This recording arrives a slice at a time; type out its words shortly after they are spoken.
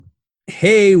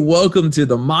Hey, welcome to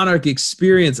the Monarch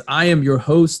Experience. I am your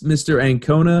host, Mr.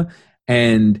 Ancona,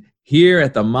 and here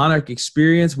at the Monarch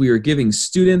Experience, we are giving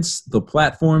students the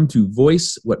platform to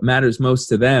voice what matters most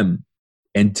to them.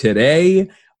 And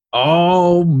today,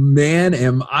 oh man,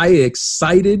 am I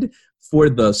excited for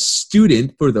the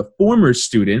former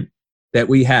student that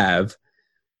we have,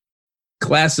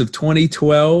 class of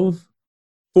 2012,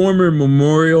 former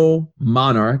Memorial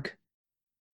Monarch,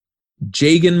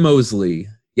 Jagan Mosely.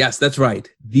 Yes, that's right.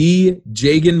 The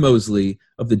Jagan Mosely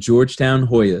of the Georgetown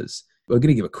Hoyas. We're going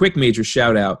to give a quick major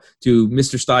shout out to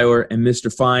Mr. Styler and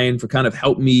Mr. Fine for kind of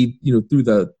helping me, through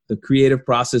the creative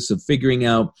process of figuring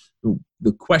out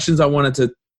the questions I wanted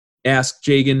to ask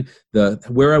Jagan,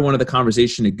 where I wanted the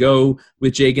conversation to go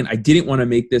with Jagan. I didn't want to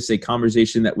make this a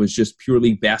conversation that was just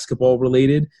purely basketball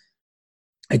related.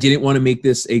 I didn't want to make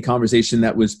this a conversation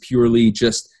that was purely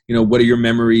just, what are your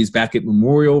memories back at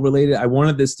Memorial related. I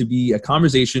wanted this to be a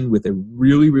conversation with a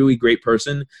really, really great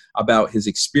person about his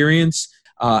experience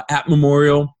at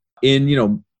Memorial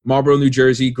in, Marlboro, New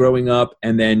Jersey, growing up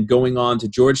and then going on to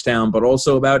Georgetown, but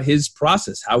also about his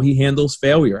process, how he handles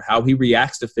failure, how he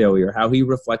reacts to failure, how he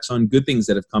reflects on good things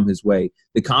that have come his way,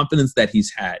 the confidence that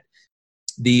he's had,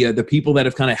 the people that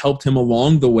have kind of helped him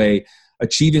along the way,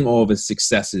 achieving all of his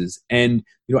successes. And,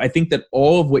 I think that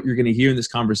all of what you're going to hear in this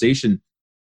conversation,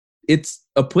 it's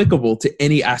applicable to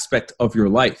any aspect of your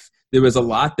life. There was a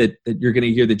lot that you're going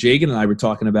to hear that Jagan and I were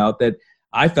talking about that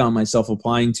I found myself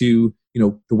applying to,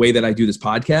 the way that I do this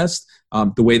podcast,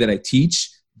 the way that I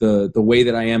teach, the way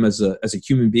that I am as a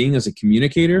human being, as a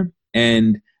communicator.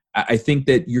 And I think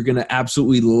that you're going to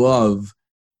absolutely love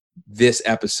this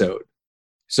episode.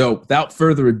 So without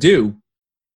further ado,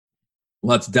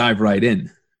 let's dive right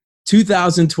in.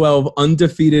 2012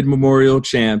 undefeated Memorial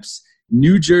champs,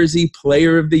 New Jersey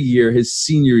Player of the Year his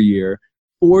senior year,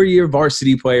 4-year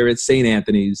varsity player at St.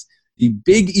 Anthony's, the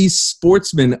Big East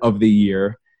Sportsman of the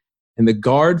Year, and the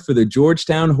guard for the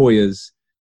Georgetown Hoyas,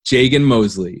 Jagan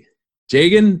Mosely.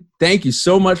 Jagan, thank you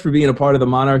so much for being a part of the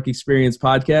Monarch Experience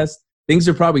podcast. Things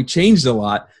have probably changed a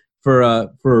lot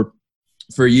for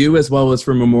you as well as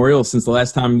for Memorial since the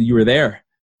last time you were there.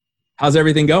 How's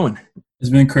everything going? It's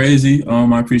been crazy.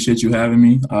 I appreciate you having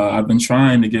me. I've been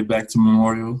trying to get back to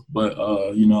Memorial, but,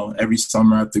 every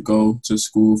summer I have to go to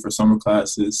school for summer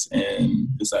classes, and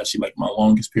it's actually like my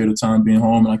longest period of time being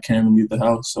home, and I can't even leave the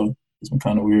house, so it's been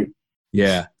kind of weird.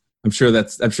 Yeah, I'm sure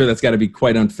that's got to be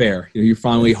quite unfair. You're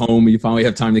finally home, you finally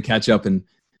have time to catch up, and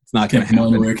it's not going to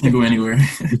happen. Can't go anywhere.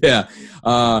 Yeah.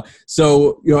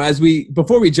 So,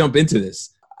 before we jump into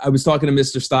this, I was talking to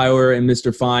Mr. Styler and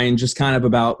Mr. Fine just kind of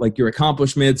about like your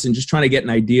accomplishments and just trying to get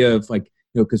an idea of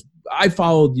because I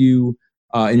followed you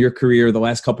in your career the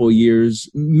last couple of years,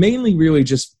 mainly really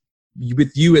just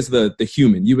with you as the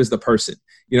human, you as the person,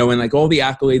 and like all the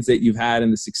accolades that you've had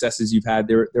and the successes you've had,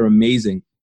 they're amazing.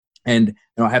 And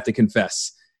I have to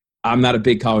confess, I'm not a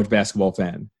big college basketball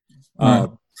fan.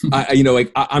 I'm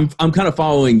kind of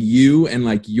following you and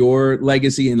like your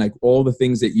legacy and like all the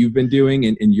things that you've been doing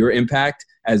and your impact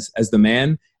as the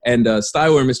man. And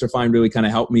Styler and Mr. Fine really kind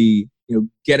of helped me,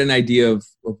 get an idea of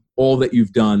all that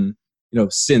you've done,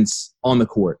 since on the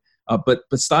court. But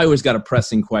Styler's got a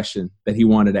pressing question that he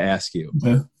wanted to ask you.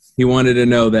 Yeah. He wanted to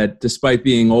know that despite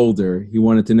being older, he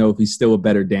wanted to know if he's still a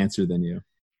better dancer than you.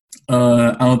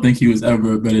 I don't think he was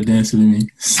ever a better dancer than me.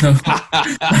 So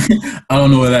I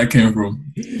don't know where that came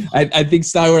from. I think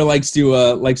Styler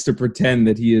likes to pretend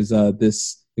that he is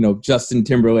this Justin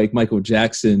Timberlake, Michael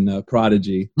Jackson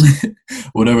prodigy.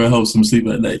 Whatever helps him sleep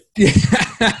at night.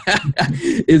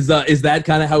 Is that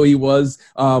kind of how he was?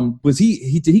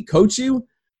 Did he coach you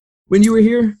when you were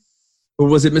here? Or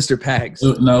was it Mr. Pags?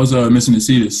 No, it was Mr.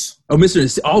 Nacidis. Oh, Mr.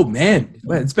 Nacidis. Oh, man.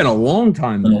 It's been a long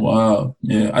time. It's been a while.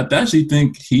 Yeah, I actually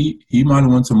think he might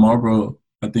have went to Marlboro,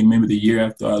 I think maybe the year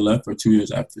after I left or 2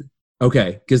 years after.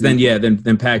 Okay, because then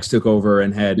Pags took over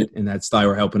and had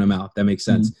Styler helping him out. That makes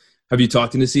sense. Mm-hmm. Have you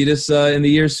talked to Nacidis in the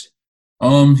years?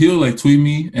 He'll like tweet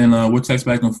me and we'll text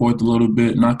back and forth a little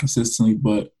bit, not consistently,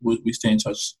 but we stay in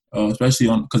touch, especially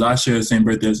because I share the same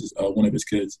birthday as one of his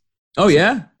kids. Oh,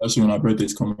 yeah? Especially when our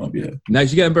birthday's coming up, yeah.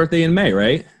 Nice. You got a birthday in May,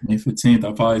 right? May 15th.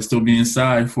 I'll probably still be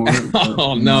inside for it. But,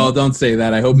 oh, no, don't say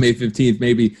that. I hope May 15th.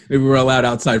 Maybe we're allowed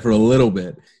outside for a little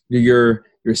bit. You're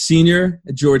a senior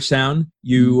at Georgetown.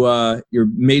 You're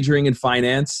majoring in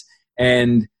finance,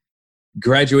 and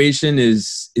graduation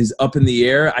is up in the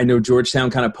air. I know Georgetown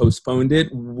kind of postponed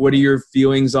it. What are your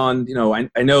feelings on,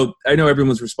 I know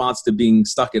everyone's response to being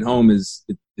stuck at home is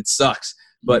it sucks,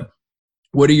 but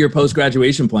what are your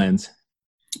post-graduation plans?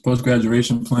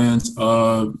 Post-graduation plans.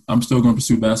 I'm still going to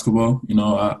pursue basketball.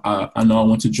 I know I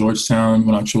went to Georgetown.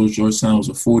 When I chose Georgetown, it was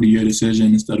a 40-year decision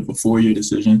instead of a 4-year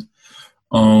decision.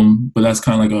 But that's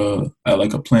kind of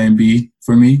like a plan B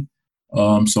for me.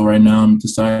 So right now I'm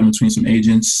deciding between some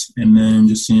agents and then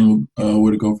just seeing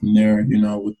where to go from there.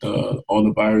 With all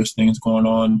the virus things going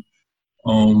on,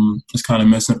 it's kind of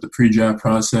messing up the pre-draft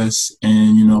process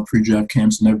and pre-draft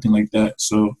camps and everything like that.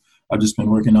 So I've just been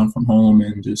working out from home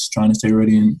and just trying to stay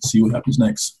ready and see what happens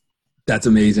next. That's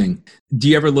amazing. Do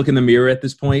you ever look in the mirror at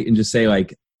this point and just say,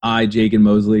 like, I, Jagan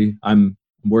Mosely, I'm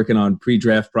working on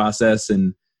pre-draft process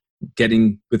and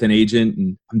getting with an agent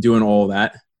and I'm doing all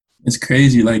that? It's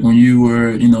crazy. Like when you were,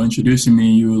 introducing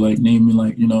me, you were like naming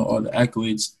like, all the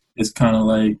accolades. It's kind of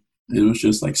like, it was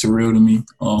just like surreal to me.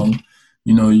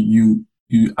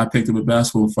 I picked up a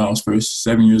basketball when I was first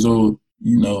 7 years old,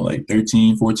 like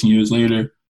 13, 14 years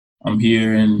later. I'm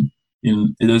here and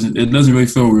it doesn't really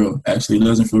feel real. Actually, it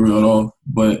doesn't feel real at all.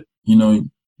 But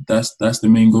that's the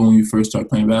main goal when you first start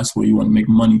playing basketball. You want to make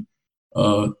money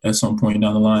at some point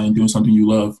down the line, doing something you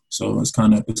love. So it's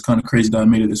kind of crazy that I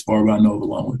made it this far, but I know I have a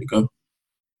long way to go.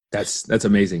 That's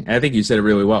amazing. And I think you said it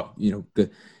really well. You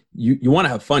want to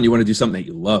have fun. You want to do something that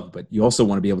you love, but you also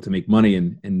want to be able to make money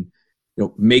and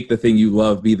make the thing you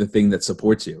love be the thing that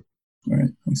supports you. Right,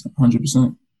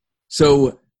 100%.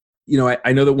 So.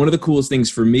 I know that one of the coolest things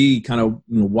for me, kind of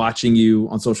watching you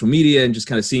on social media and just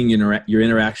kind of seeing your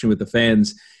interaction with the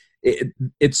fans,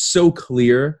 it's so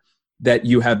clear that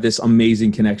you have this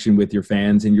amazing connection with your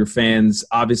fans, and your fans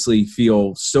obviously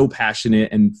feel so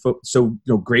passionate and so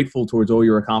grateful towards all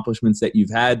your accomplishments that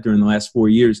you've had during the last 4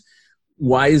 years.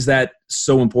 Why is that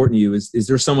so important to you? Is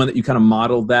there someone that you kind of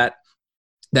modeled that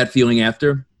feeling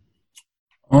after?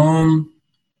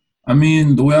 I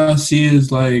mean, the way I see it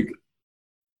is like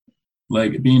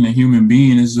being a human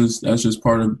being that's just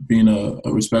part of being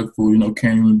a respectful,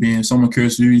 caring human being. If someone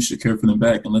cares for you, you should care for them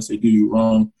back unless they do you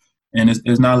wrong. And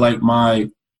it's not like my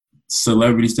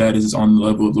celebrity status is on the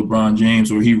level of LeBron James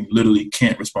where he literally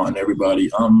can't respond to everybody.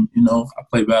 I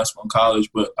play basketball in college,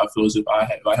 but I feel as if I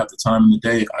have the time in the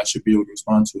day, I should be able to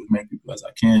respond to as many people as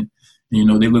I can.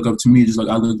 And, they look up to me just like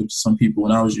I looked up to some people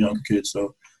when I was a younger kid.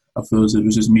 So I feel as if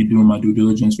it's just me doing my due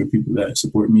diligence for people that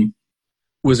support me.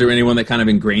 Was there anyone that kind of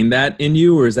ingrained that in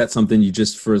you, or is that something you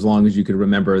just, for as long as you could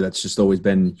remember, that's just always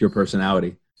been your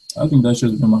personality? I think that's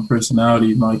just been my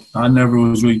personality. Like I never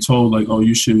was really told like, oh,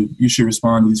 you should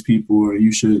respond to these people or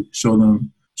you should show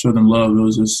them love. It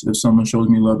was just if someone shows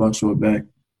me love, I'll show it back.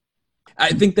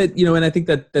 I think that and I think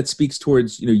that speaks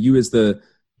towards you as the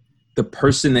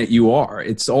person that you are.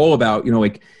 It's all about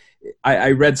like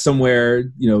I read somewhere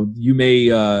you may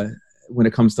when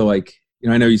it comes to like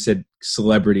I know you said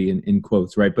celebrity in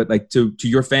quotes, right? But like to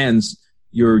your fans,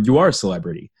 you are a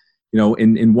celebrity.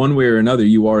 In one way or another,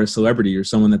 you are a celebrity. You're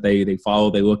someone that they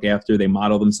follow, they look after, they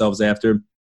model themselves after,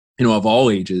 of all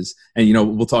ages. And,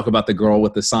 we'll talk about the girl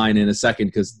with the sign in a second,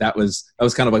 because that was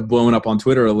kind of like blowing up on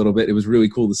Twitter a little bit. It was really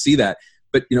cool to see that.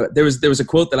 But, there was a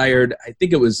quote that I heard, I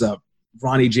think it was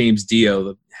Ronnie James Dio,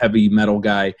 the heavy metal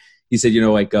guy. He said,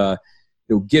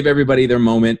 give everybody their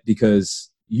moment because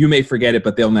you may forget it,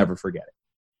 but they'll never forget it.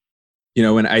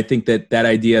 And I think that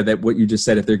idea that what you just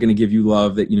said, if they're going to give you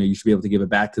love, that, you should be able to give it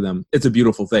back to them. It's a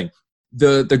beautiful thing.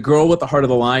 The girl with the Heart of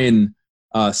the Lion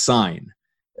sign.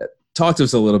 Talk to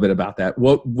us a little bit about that.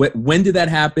 When did that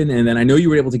happen? And then I know you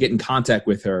were able to get in contact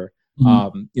with her.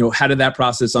 Mm-hmm. How did that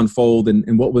process unfold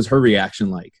and what was her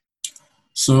reaction like?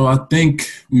 So I think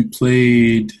we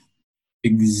played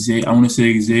I want to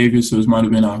say Xavier. So it might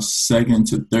have been our second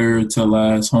to third to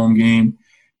last home game.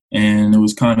 And it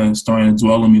was kind of starting to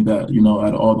dwell on me that,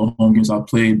 out of all the home games I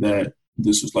played, that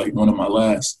this was like one of my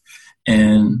last.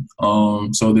 And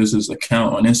so there's this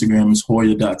account on Instagram, it's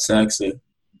Hoya.Saxa.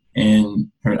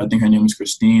 And I think her name is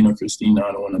Christine or Christina.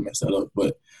 I don't want to mess that up.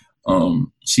 But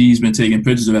she's been taking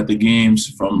pictures of at the games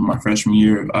from my freshman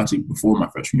year, actually before my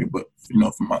freshman year, but,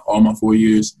 from all my 4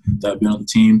 years that I've been on the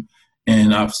team.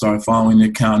 And I've started following the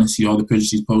account and see all the pictures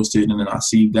she's posted. And then I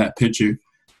see that picture.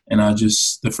 And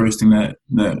the first thing that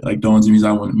like dawns on me is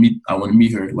I want to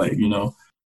meet her. Like,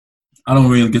 I don't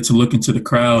really get to look into the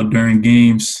crowd during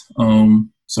games.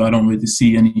 So I don't really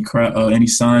see any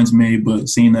signs made, but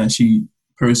seeing that she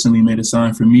personally made a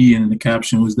sign for me, and the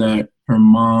caption was that her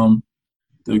mom,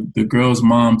 the girl's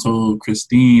mom, told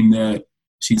Christine that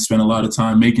she'd spent a lot of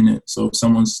time making it. So if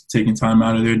someone's taking time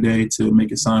out of their day to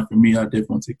make a sign for me, I definitely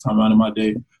want to take time out of my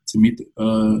day to meet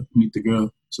the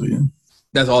girl. So yeah.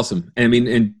 That's awesome.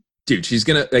 And dude, she's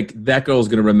gonna that girl's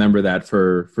gonna remember that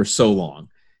for so long,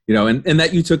 and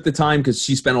that you took the time, because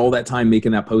she spent all that time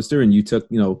making that poster, and you took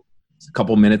a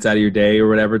couple minutes out of your day or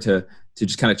whatever to to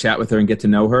just kind of chat with her and get to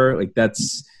know her. Like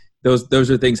those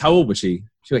are things. How old was she?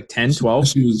 She like 10, 12?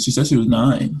 She said she was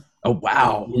 9. Oh,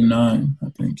 wow. 9, I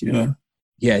think. Yeah.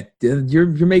 Yeah, you're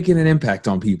making an impact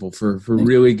on people for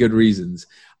really good reasons.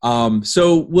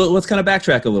 So let's kind of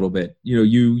backtrack a little bit. You know,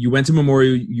 you went to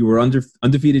Memorial. You were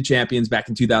undefeated champions back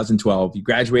in 2012. You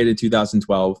graduated in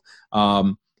 2012.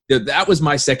 That was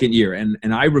my second year, and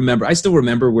I still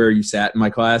remember where you sat in my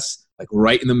class, like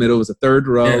right in the middle. It was a third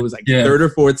row. It was like third or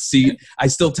fourth seat. I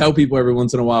still tell people every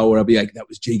once in a while where I'll be like, that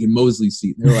was Jagan Mosely's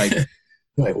seat. And they're like,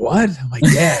 what? I'm like,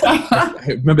 yeah. I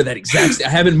remember that exact. I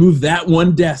haven't moved that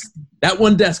one desk. That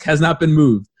one desk has not been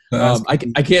moved. I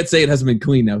can't say it hasn't been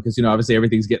clean now because, you know, obviously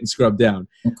everything's getting scrubbed down.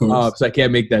 Of course. So I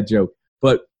can't make that joke.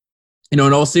 But, you know,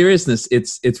 in all seriousness,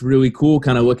 it's really cool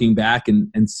kind of looking back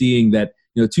and seeing that,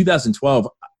 you know, 2012,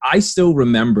 I still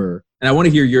remember, and I want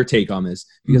to hear your take on this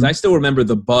because I still remember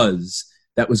the buzz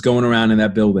that was going around in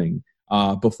that building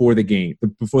before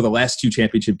the last 2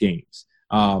 championship games.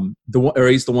 Or at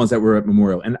least the ones that were at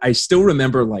Memorial. And I still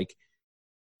remember like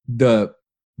the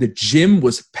gym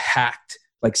was packed,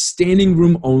 like standing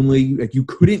room only. Like you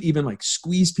couldn't even like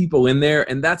squeeze people in there.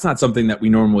 And that's not something that we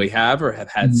normally have or have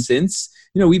had since.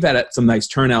 You know, we've had some nice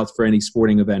turnouts for any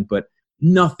sporting event, but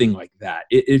nothing like that.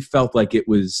 It felt like it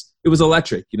was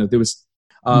electric. You know, there was,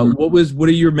 what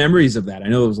are your memories of that? I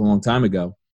know it was a long time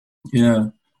ago. Yeah.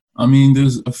 I mean,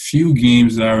 there's a few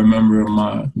games that I remember in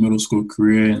my middle school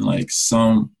career, and like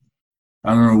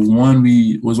I remember one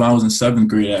was when I was in 7th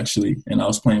grade actually, and I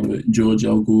was playing with George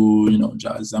Elgoul, you know,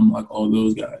 Jai Zemlak, all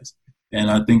those guys, and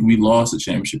I think we lost the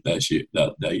championship that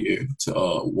year to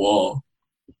Wall,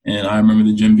 and I remember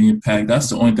the gym being packed. That's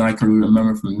the only thing I can really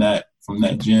remember from that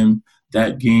gym,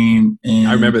 that game. And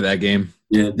I remember that game.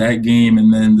 Yeah, that game,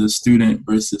 and then the student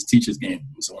versus teachers game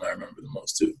was the one I remember the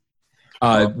most too.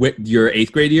 Your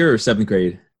 8th grade year or 7th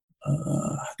grade?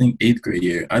 I think 8th grade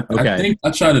year. I think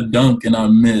I tried to dunk and I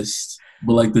missed,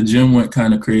 but like the gym went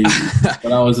kind of crazy.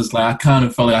 But I was just like, I kind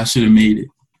of felt like I should have made it.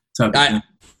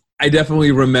 I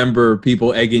definitely remember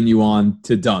people egging you on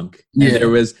to dunk.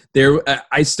 And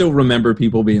I still remember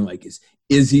people being like,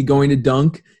 is he going to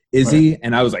dunk? Is he?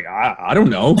 And I was like, I don't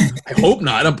know. I hope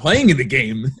not. I'm playing in the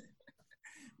game.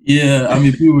 Yeah, I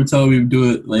mean, people were telling me to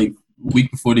do it like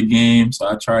week before the game, so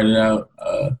I tried it out.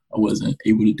 I wasn't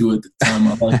able to do it at the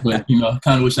time, but you know, I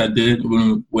kind of wish I did. It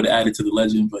would have added to the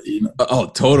legend, but you know. Oh,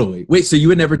 totally. Wait, so you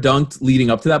had never dunked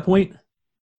leading up to that point?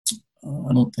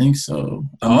 I don't think so.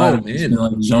 I might have just been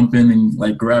like jumping and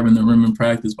like grabbing the rim in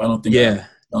practice, but I don't think I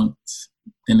dunked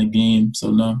in the game. So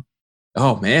no.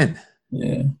 Oh man.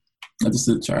 Yeah, I just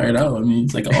did try it out. I mean,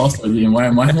 it's like an all-star game. Why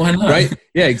not? Right?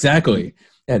 Yeah, exactly.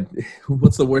 And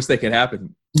what's the worst that could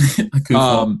happen? I could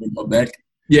fall my back.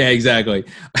 Yeah, exactly.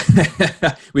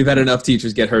 We've had enough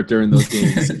teachers get hurt during those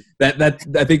games. I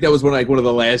think that was one of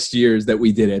the last years that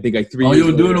we did it. I think like 3 years. Oh, you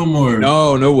don't do it no more.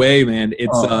 No way, man.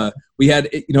 It's we had,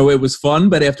 you know, it was fun,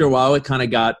 but after a while it kind of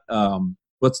got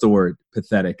what's the word?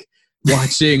 Pathetic.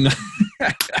 Watching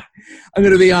I'm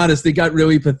gonna be honest, it got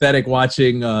really pathetic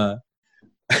watching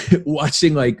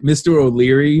watching like Mr.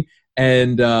 O'Leary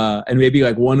and maybe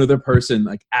like one other person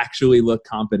like actually look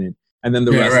competent. And then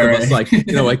the rest of us, like,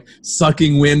 you know, like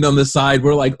sucking wind on the side.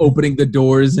 We're like opening the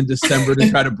doors in December to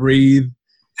try to breathe.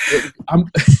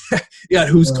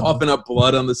 Who's coughing up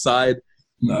blood on the side?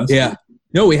 No,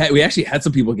 no, we actually had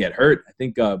some people get hurt. I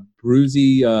think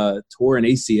Bruzy tore an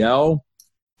ACL.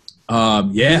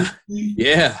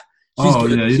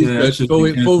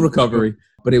 She's full recovery.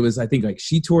 But it was, I think, like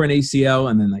she tore an ACL,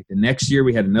 and then like the next year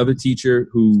we had another teacher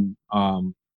who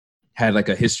had like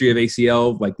a history of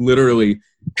ACL, like literally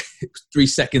 3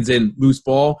 seconds in, loose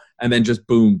ball, and then just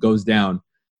boom, goes down.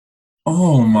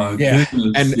 Oh my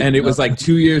goodness. And it was like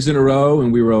 2 years in a row,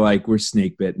 and we were like, we're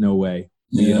snake bit, no way.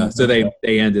 So they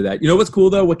ended that. You know what's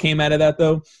cool though? What came out of that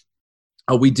though?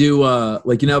 We do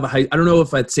like, you know, I don't know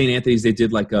if at St. Anthony's they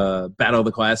did like a battle of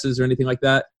the classes or anything like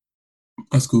that.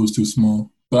 Our school was too small.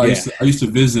 But I used to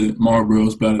visit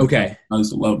Marlboro's Battle. Okay. I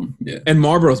used to love them. Yeah. And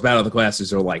Marlboro's Battle of the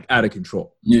Classes are like out of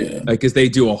control. Yeah. Like, because they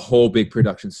do a whole big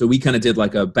production. So we kind of did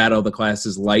like a Battle of the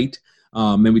Classes light.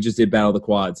 And we just did Battle of the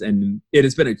Quads. And it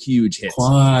has been a huge hit.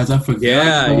 Quads. I forgot.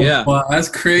 Yeah. Quads. That's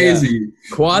crazy.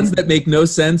 Yeah. Quads that make no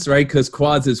sense, right? Because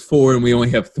quads is 4 and we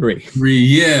only have 3. 3.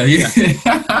 Yeah.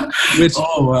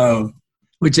 Oh, wow.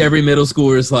 Which every middle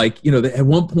schooler is like, you know, at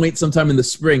one point, sometime in the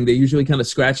spring, they're usually kind of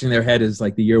scratching their head as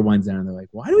like the year winds down. And they're like,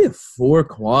 why do we have 4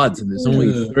 quads and there's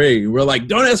only 3? We're like,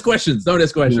 don't ask questions. Yeah,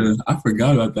 I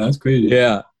forgot about that. That's crazy.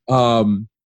 Yeah. So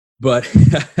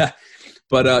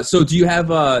do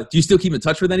you still keep in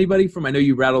touch with anybody from, I know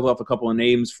you rattled off a couple of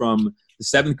names from the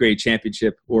 7th grade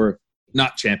championship or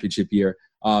not championship year.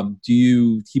 Do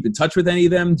you keep in touch with any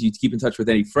of them? Do you keep in touch with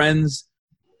any friends?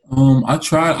 I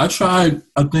tried,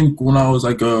 I think when I was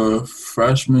like a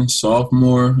freshman,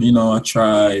 sophomore, I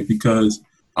tried because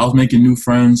I was making new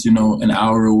friends, an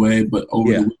hour away, but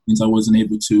over the weekends I wasn't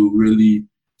able to really,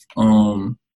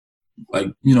 go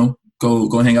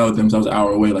hang out with them because I was an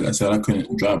hour away. Like I said, I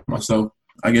couldn't drive myself.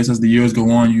 I guess as the years go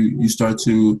on, you start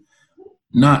to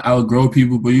not outgrow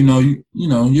people, but you're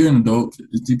an adult.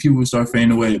 People will start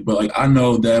fading away. But like I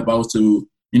know that if I was to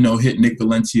hit Nick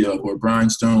Valencia or Brian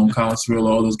Stone, Kyle Cirillo,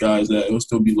 all those guys, that it will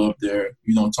still be love there.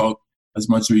 We don't talk as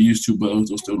much as we used to, but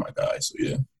those are still my guys. So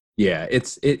yeah. Yeah,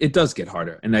 it does get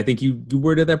harder, and I think you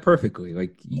worded that perfectly.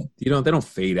 Like they don't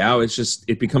fade out. It's just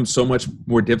it becomes so much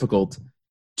more difficult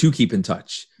to keep in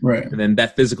touch. Right. And then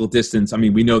that physical distance. I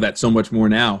mean, we know that so much more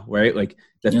now, right? Like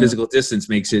that physical distance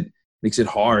makes it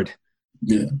hard.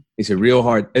 Yeah, makes it real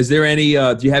hard. Is there any?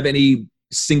 Do you have any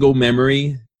single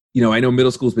memory? I know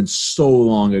middle school's been so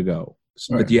long ago,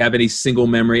 but do you have any single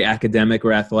memory, academic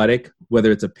or athletic,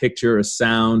 whether it's a picture, a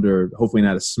sound, or hopefully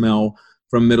not a smell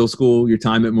from middle school, your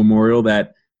time at Memorial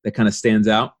that kind of stands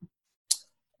out?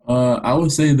 I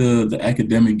would say the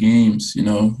academic games,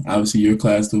 obviously your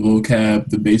class,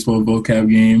 the baseball vocab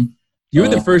game. You were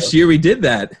the first year we did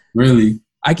that. Really?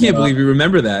 I can't believe you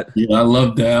remember that. Yeah, I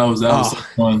love that. That was so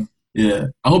fun. Yeah.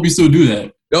 I hope you still do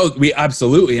that. Oh, we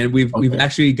absolutely. And we've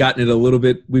actually gotten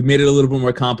it we've made it a little bit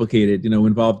more complicated,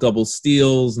 involved double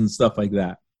steals and stuff like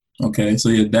that. Okay. So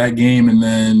yeah, that game. And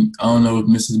then I don't know if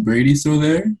Mrs. Brady's still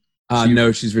there.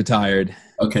 No, she's retired.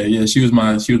 Okay. Yeah. She was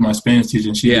my Spanish teacher.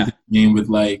 And she did the game with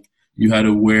you had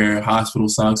to wear hospital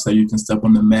socks so you can step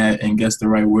on the mat and guess the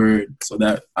right word. So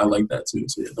that I like that too.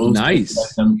 So yeah, those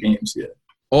nice games. Yeah.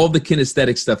 All the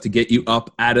kinesthetic stuff to get you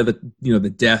up out of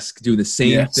the desk, do the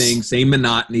same thing, same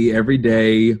monotony every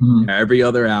day, every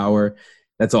other hour.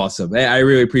 That's awesome. I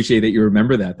really appreciate that you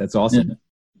remember that. That's awesome. Yeah.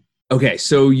 Okay,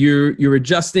 so you're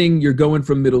adjusting. You're going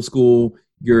from middle school.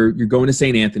 You're going to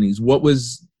St. Anthony's. What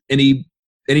was any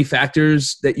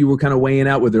factors that you were kind of weighing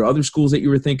out? Were there other schools that you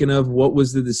were thinking of? What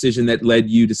was the decision that led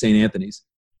you to St. Anthony's?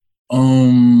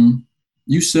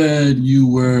 You said you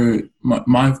were my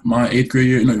 8th grade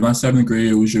year. No, my 7th grade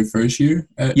year was your first year.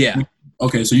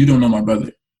 Okay, so you don't know my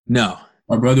brother. No.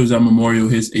 My brother was at Memorial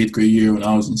his 8th grade year when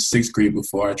I was in 6th grade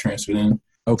before I transferred in.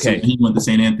 Okay. So he went to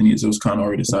St. Anthony's. It was kind of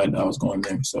already decided I was going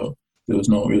there. So there was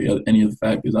no really any other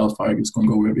factors. I was probably just going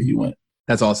to go wherever he went.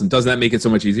 That's awesome. Doesn't that make it so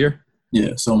much easier?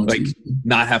 Yeah, so much easier.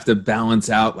 Not have to balance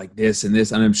out like this and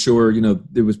this. And I'm sure,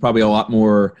 there was probably a lot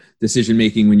more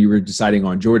decision-making when you were deciding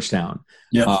on Georgetown.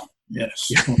 Yeah.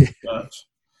 Yes. Oh my gosh.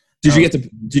 Did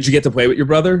you get to play with your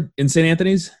brother in St.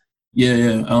 Anthony's?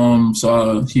 Yeah.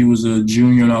 So he was a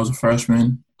junior and I was a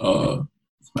freshman.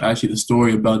 Actually, the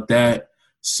story about that.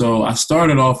 So I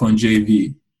started off on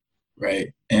JV,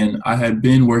 right? And I had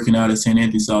been working out at St.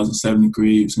 Anthony's since I was in 7th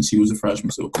grade since he was a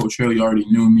freshman. So Coach Hurley already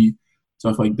knew me,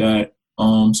 stuff like that.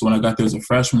 So when I got there as a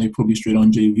freshman, they put me straight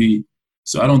on JV.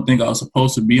 So I don't think I was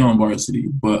supposed to be on varsity,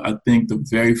 but I think the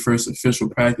very first official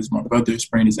practice, my brother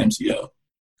sprained his MCL.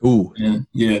 Ooh. And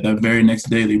yeah, that very next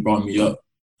day they brought me up.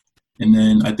 And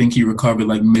then I think he recovered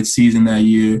mid-season that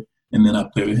year, and then I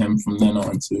played with him from then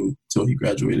on till he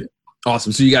graduated.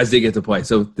 Awesome. So you guys did get to play.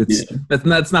 So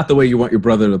that's not the way you want your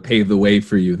brother to pave the way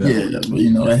for you, though. Yeah,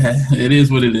 but it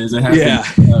is what it is. It happens.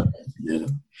 Yeah.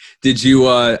 Did you?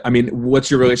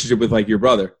 What's your relationship with your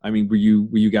brother? I mean, were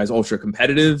you guys ultra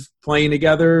competitive playing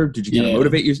together? Did you kind of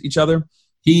motivate each other?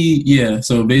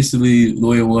 So basically, the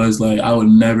way it was, I would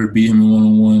never beat him in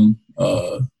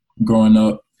one-on-one growing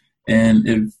up, and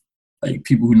if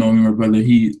people who know me, my brother,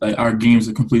 our games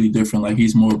are completely different.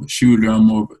 He's more of a shooter, I'm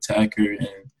more of an attacker, and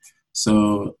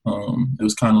so it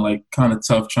was kind of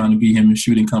tough trying to beat him in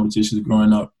shooting competitions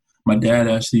growing up. My dad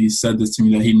actually said this to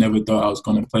me that he never thought I was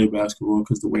going to play basketball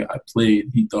because the way I played,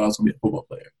 he thought I was going to be a football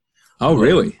player. Oh,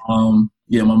 really?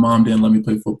 My mom didn't let me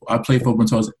play football. I played football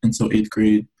until 8th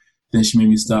grade. Then she made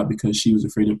me stop because she was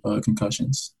afraid of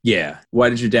concussions. Yeah. Why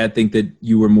did your dad think that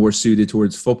you were more suited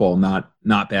towards football, not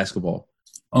basketball?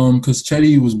 Because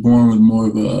Chetty was born with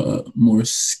more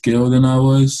skill than I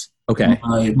was. Okay.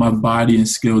 My body and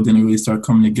skill didn't really start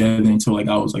coming together until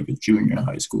I was a junior in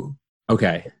high school.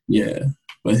 Okay. Yeah.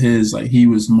 But his, he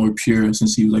was more pure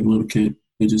since he was a little kid.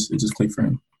 It just clicked for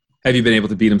him. Have you been able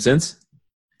to beat him since?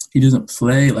 He doesn't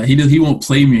play. He won't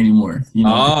play me anymore.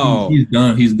 Oh. He's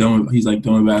done. He's done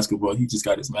with basketball. He just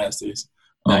got his master's.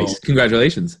 Nice.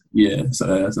 Congratulations. Yeah,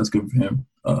 so that's good for him.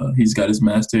 He's got his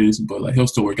master's, but he'll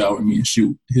still work out with me and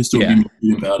shoot. He'll still be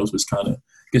in battles, which kind of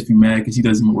gets me mad because he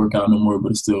doesn't work out no more.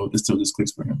 But it still just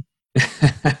clicks for him.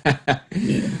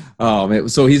 Yeah. Oh man,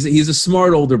 so he's a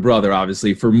smart older brother,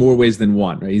 obviously, for more ways than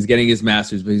one, right? He's getting his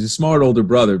master's, but he's a smart older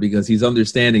brother because he's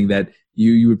understanding that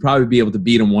you would probably be able to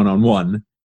beat him one-on-one,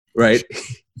 right?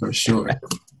 For sure.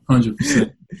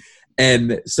 100%.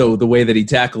 And so the way that he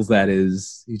tackles that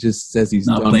is he just says he's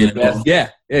Not done playing his best. Yeah,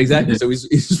 exactly. So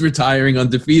he's retiring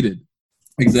undefeated.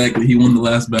 Exactly. He won the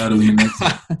last battle.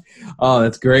 Oh,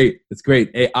 that's great. That's great.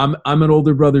 Hey, I'm an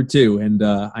older brother too, and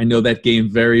I know that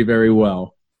game very, very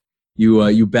well.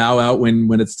 You bow out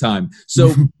when it's time.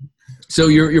 So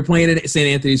you're playing at St.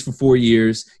 Anthony's for 4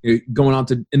 years. You're going on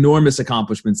to enormous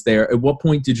accomplishments there. At what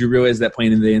point did you realize that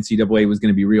playing in the NCAA was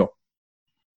going to be real,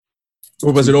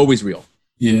 or was it always real?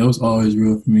 Yeah, it was always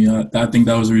real for me. I think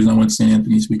that was the reason I went to St.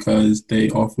 Anthony's, because they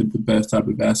offered the best type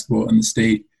of basketball in the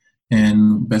state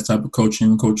and best type of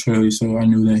coaching, Coach Hurley. So I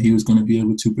knew that he was going to be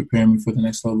able to prepare me for the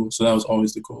next level. So that was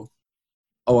always the goal.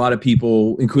 A lot of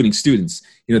people, including students,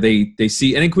 they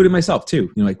see, and including myself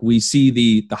too, like we see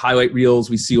the highlight reels,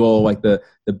 we see all like the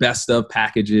best of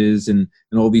packages and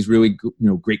all these really,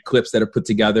 great clips that are put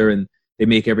together, and they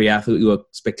make every athlete look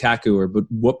spectacular. But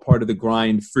what part of the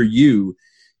grind for you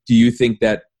do you think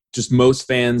that just most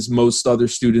fans, most other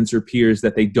students or peers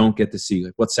that they don't get to see?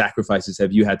 Like, what sacrifices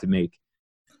have you had to make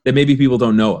that maybe people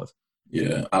don't know of?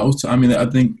 Yeah, I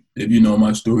think if you know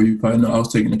my story, you probably know I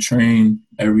was taking a train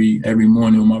every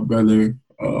morning with my brother,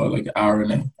 like an hour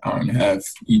and a half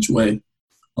each way,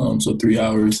 so 3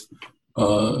 hours,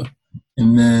 and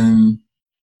then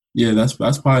yeah,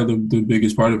 that's probably the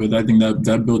biggest part of it. I think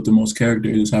that built the most character,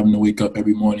 is having to wake up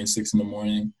every morning, 6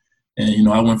 a.m. And,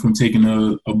 I went from taking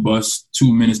a bus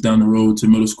 2 minutes down the road to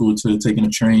middle school to taking a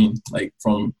train, like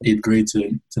from 8th grade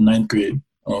to 9th grade.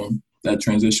 That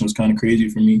transition was kind of crazy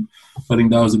for me. I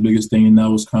think that was the biggest thing, and that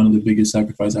was kind of the biggest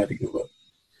sacrifice I had to give up.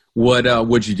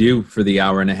 What'd you do for the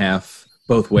hour and a half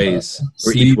both ways,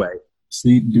 or sleep, each way?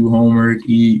 Sleep, do homework,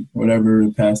 eat, whatever,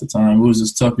 pass the time. It was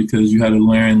just tough because you had to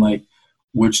learn, like,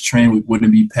 which train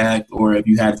wouldn't be packed, or if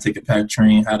you had to take a packed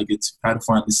train, how to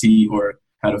find the seat, or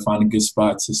how to find a good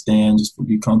spot to stand just to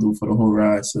be comfortable for the whole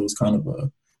ride. So it was kind of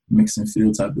a mix and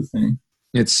feel type of thing.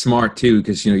 It's smart too,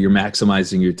 because you're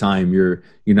maximizing your time. You're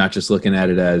not just looking at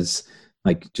it as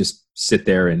like just sit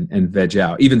there and veg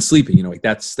out. Even sleeping, like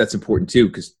that's important too,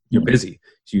 because you're busy.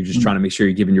 So you're just trying to make sure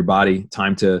you're giving your body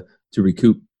time to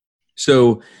recoup.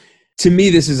 So to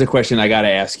me, this is a question I got to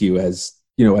ask you as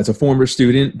a former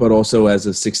student, but also as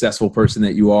a successful person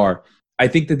that you are. I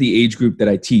think that the age group that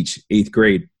I teach, 8th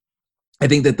grade, I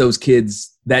think that those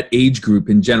kids, that age group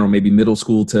in general, maybe middle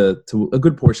school to a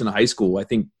good portion of high school, I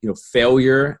think,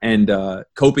 failure and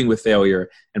coping with failure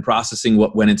and processing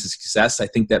what went into success, I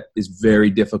think that is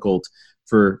very difficult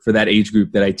for that age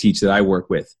group that I teach, that I work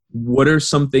with. What are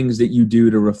some things that you do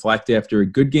to reflect after a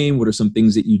good game? What are some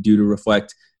things that you do to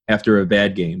reflect after a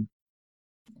bad game?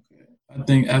 I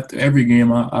think after every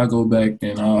game, I go back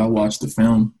and I watch the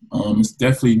film. It's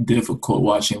definitely difficult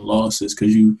watching losses,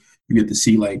 because you get to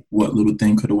see like what little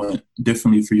thing could have went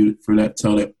differently for you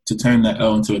to turn that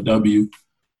L into a W.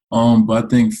 But I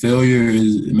think failure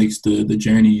makes the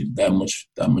journey that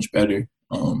much better.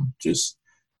 Just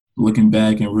looking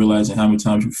back and realizing how many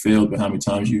times you failed, but how many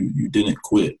times you didn't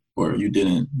quit, or you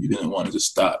didn't want to just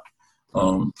stop.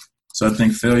 So I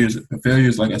think failures,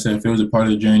 like I said, failures are part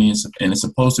of the journey, and it's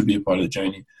supposed to be a part of the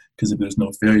journey. Because if there's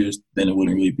no failures, then it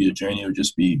wouldn't really be a journey. It would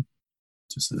just be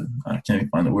I can't even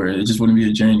find the word. It just wouldn't be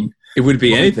a journey. It wouldn't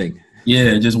be anything.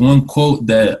 Yeah, just one quote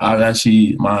that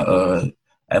my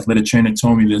athletic trainer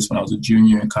told me this when I was a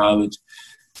junior in college.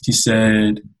 She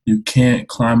said, "You can't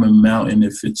climb a mountain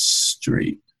if it's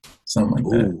straight." Something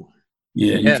like that.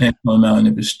 Yeah, you can't climb a mountain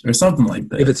if it's, or something like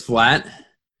that. If it's flat?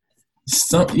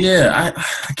 I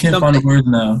can't find the word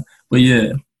now. But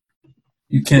yeah,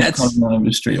 you can't climb a mountain if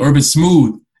it's straight. Or if it's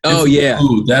smooth. Oh, yeah.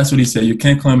 Smooth, that's what he said. You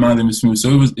can't climb a mountain if it's smooth.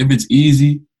 So if it's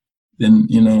easy, then,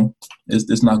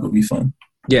 it's not going to be fun.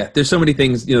 Yeah, there's so many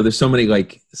things, there's so many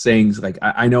like sayings. Like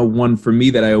I know one for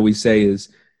me that I always say is,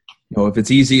 if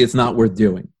it's easy, it's not worth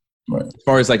doing. Right. As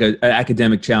far as like an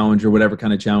academic challenge or whatever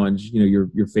kind of challenge,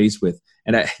 you're faced with.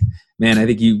 And I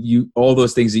think you all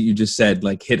those things that you just said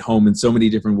like hit home in so many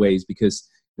different ways, because,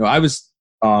 I was,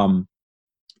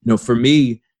 for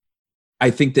me, I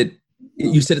think that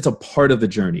you said it's a part of the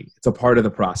journey. It's a part of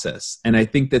the process. And I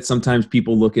think that sometimes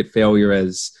people look at failure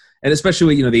as, and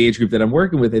especially, the age group that I'm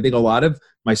working with, I think a lot of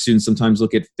my students sometimes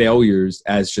look at failures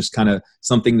as just kind of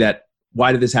something that,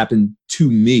 why did this happen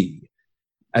to me?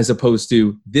 As opposed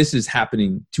to, this is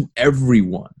happening to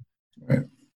everyone. Right.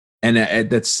 And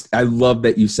I love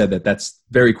that you said that. That's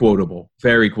very quotable,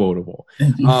 very quotable.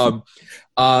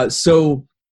 So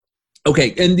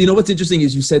Okay, and you know what's interesting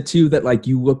is you said too that like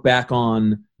you look back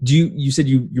on. You said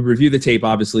you review the tape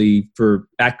obviously for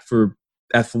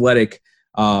athletic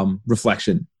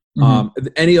reflection. Mm-hmm.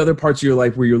 Any other parts of your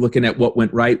life where you're looking at what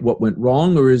went right, what went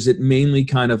wrong, or is it mainly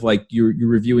kind of like you're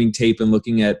reviewing tape and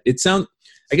looking at it?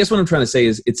 I guess what I'm trying to say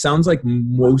is it sounds like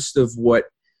most of what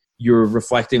you're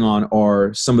reflecting on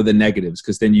are some of the negatives,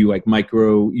 because then you like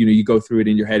you go through it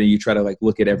in your head and you try to like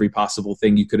look at every possible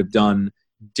thing you could have done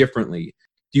differently.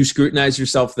 Do you scrutinize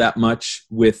yourself that much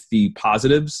with the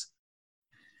positives?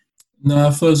 No,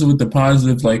 I feel as with the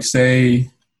positives, like say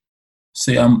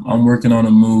I'm working on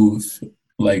a move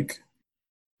like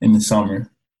in the summer,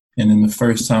 and then the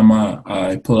first time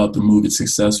I pull out the move, it's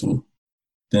successful.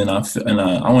 Then I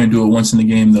only do it once in the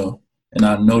game though, and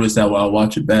I notice that while I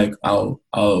watch it back, I'll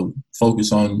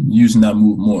focus on using that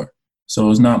move more. So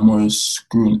it's not more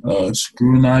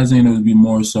scrutinizing. It would be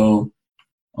more so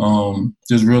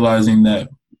just realizing that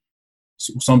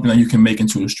something that you can make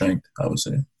into a strength, I would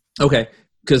say. Okay,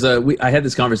 because I had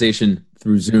this conversation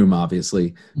through Zoom,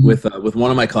 obviously, Mm-hmm. with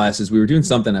one of my classes. We were doing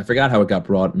something. I forgot how it got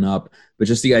brought up, but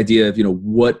just the idea of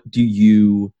what do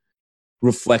you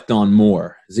reflect on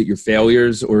more? Is it your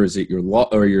failures or is it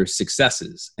your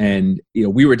successes? And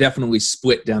we were definitely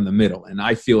split down the middle. And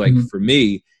I feel like for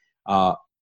me,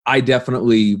 I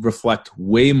definitely reflect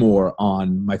way more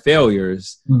on my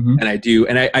failures than I do.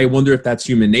 And I wonder if that's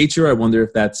human nature. I wonder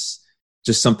if that's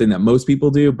just something that most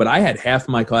people do. But I had half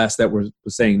my class that was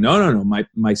saying, no,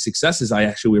 my successes I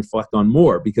actually reflect on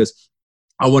more because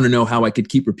I want to know how I could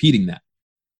keep repeating that.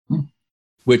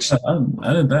 Which I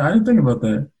didn't think about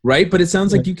that. Right? But it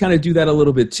sounds like you kind of do that a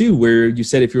little bit too, where you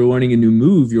said if you're learning a new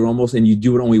move, and you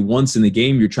do it only once in the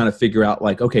game, you're trying to figure out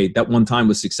like, okay, that one time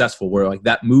was successful, where like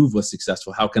that move was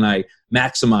successful. How can I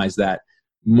maximize that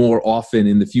more often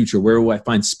in the future? Where will I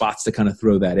find spots to kind of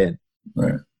throw that in?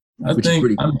 Right. I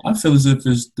feel as if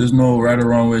there's no right or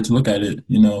wrong way to look at it.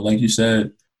 Like you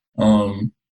said,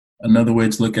 another way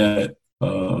to look at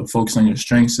focus on your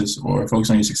strengths or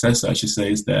focus on your success, I should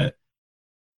say, is that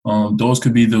those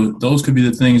could be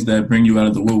the things that bring you out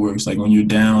of the woodworks. Like when you're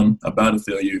down about a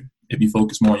failure, if you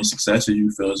focus more on your success, you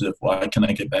feel as if, why can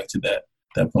I get back to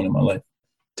that point in my life?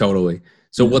 Totally.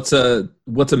 So what's a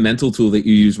mental tool that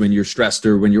you use when you're stressed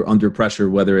or when you're under pressure,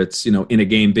 whether it's, in a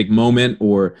game, big moment,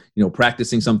 or,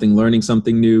 practicing something, learning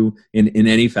something new in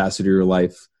any facet of your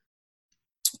life?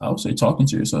 I would say talking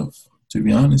to yourself, to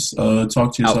be honest.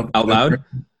 Talk to yourself. Out loud?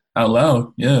 Out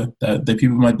loud, yeah. That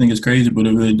people might think is crazy, but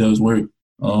it really does work.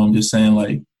 Just saying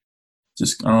like,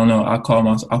 I don't know. I'll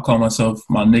call myself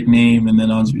my nickname, and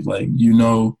then I'll just be like,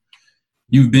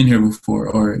 you've been here before,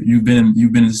 or you've been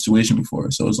in a situation before.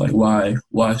 So it's like, why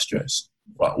stress?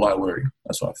 Why worry?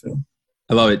 That's what I feel.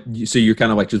 I love it. So you're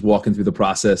kind of like just walking through the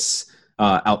process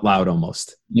out loud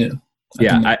almost. Yeah.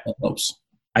 That helps.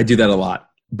 I do that a lot.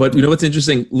 But you know what's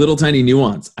interesting? Little tiny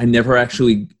nuance. I never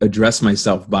actually address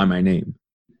myself by my name.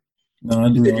 No, I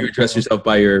do. You address yourself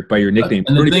by your nickname.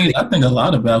 And the thing is, I think a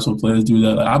lot of basketball players do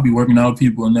that. Like, I'll be working out with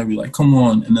people, and they'll be like, "Come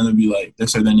on," and then they'll be like, they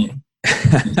say their name.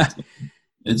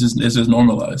 It's just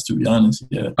normalized, to be honest.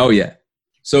 Yeah. Oh yeah.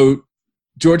 So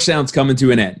Georgetown's coming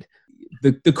to an end.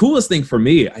 The coolest thing for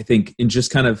me, I think, in just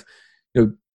kind of,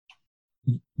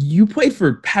 you played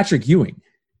for Patrick Ewing.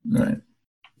 Right.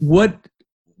 What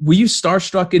were you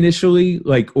starstruck initially,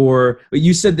 or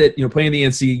you said that playing the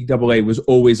NCAA was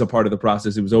always a part of the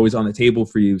process. It was always on the table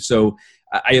for you. So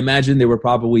I imagine you were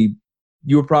probably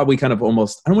kind of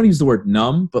almost, I don't want to use the word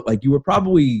numb, but like you were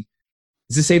probably.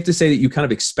 Is it safe to say that you kind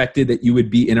of expected that you would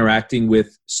be interacting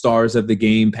with stars of the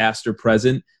game, past or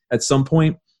present, at some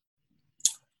point?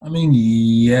 I mean,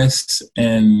 yes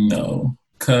and no,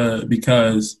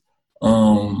 because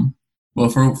well,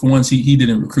 for once he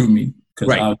didn't recruit me because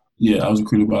right. I was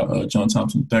recruited by John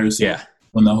Thompson III. So yeah.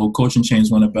 When the whole coaching change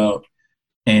went about,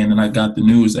 and then I got the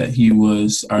news that he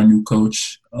was our new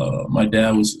coach, my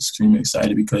dad was extremely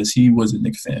excited because he was a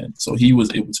Knick fan, so he was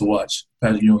able to watch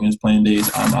Patrick Ewing in his playing days.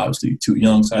 I'm obviously too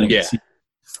young, so I didn't see.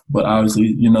 But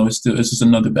obviously, it's just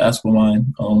another basketball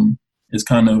mind. It's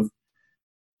kind of,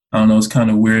 I don't know, it's kind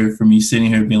of weird for me sitting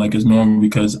here being like it's normal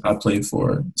because I played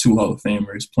for two Hall of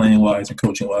Famers, playing wise and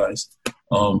coaching wise.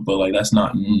 But like that's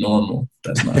not normal.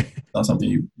 That's not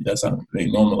something that's not very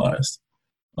normalized.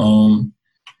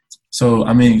 So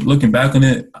I mean, looking back on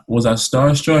it, was I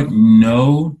starstruck?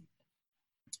 No.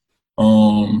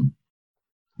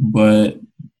 But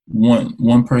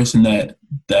one person that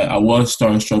I was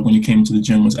starstruck when he came to the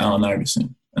gym was Allen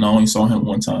Iverson, and I only saw him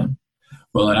one time.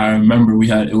 But like, I remember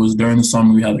it was during the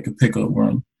summer, we had like a pickup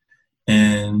run,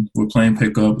 and we're playing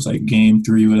pickup. It was like game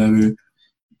 3, whatever.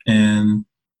 And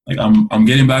Like I'm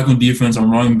getting back on defense.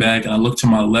 I'm running back, and I look to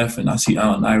my left, and I see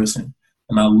Allen Iverson.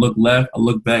 And I look left, I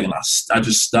look back, and I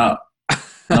just stop.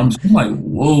 And I'm just like,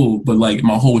 whoa! But like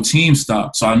my whole team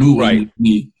stopped, so I knew it wasn't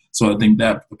me. So I think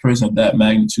that the person of that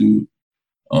magnitude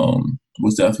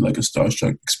was definitely like a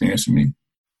starstruck experience for me.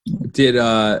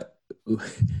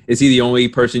 Is he the only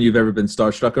person you've ever been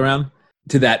starstruck around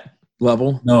to that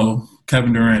level? No,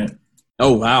 Kevin Durant.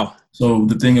 Oh wow! So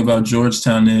the thing about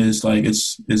Georgetown is like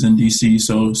it's in DC.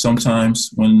 So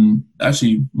sometimes when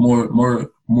actually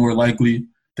more likely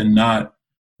than not,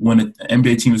 when an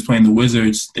NBA team is playing the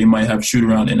Wizards, they might have shoot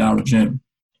around in our gym.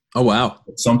 Oh wow!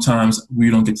 Sometimes we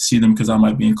don't get to see them because I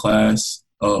might be in class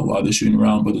while they're shooting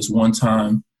around. But this one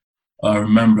time, I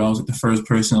remember I was like the first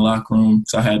person in the locker room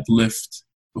because I had lift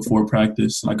before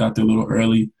practice. And I got there a little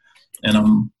early,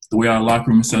 and the way our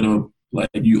locker room is set up, like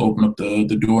you open up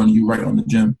the door and you right on the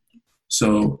gym.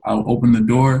 So I'll open the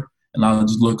door and I'll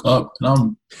just look up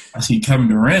and I see Kevin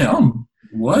Durant.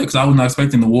 What? Because I was not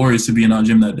expecting the Warriors to be in our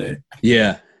gym that day.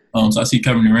 Yeah. So I see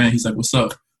Kevin Durant. He's like, "What's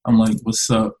up?" I'm like, "What's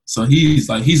up?" So he's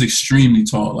extremely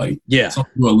tall. Like, yeah. Some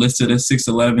people are listed at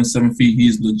 6'11", 7 feet.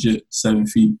 He's legit 7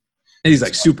 feet. And he's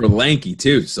like super lanky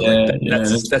too. So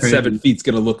that 7 feet's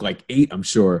gonna look like 8, I'm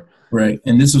sure. Right.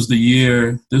 And this was the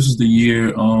year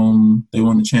they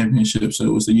won the championship. So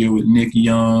it was the year with Nick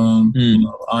Young,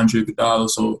 Andre Iguodala.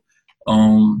 So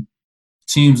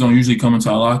teams don't usually come into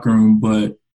our locker room,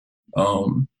 but I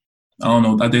don't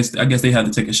know. I guess they had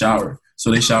to take a shower. So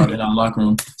they showered in our locker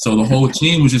room. So the whole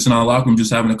team was just in our locker room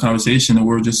just having a conversation, and we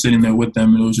were just sitting there with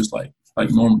them, and it was just like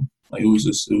normal. Like it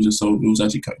was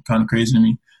actually kind of crazy to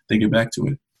me thinking back to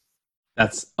it.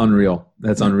 That's unreal.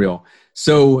 That's unreal.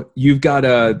 So you've got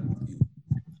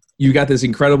this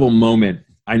incredible moment,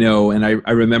 I know, and I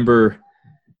remember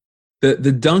the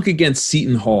dunk against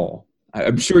Seton Hall.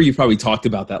 I'm sure you probably talked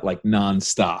about that like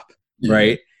nonstop,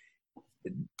 right?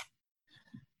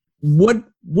 What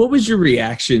was your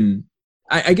reaction?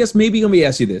 I guess maybe let me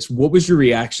ask you this. What was your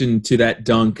reaction to that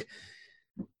dunk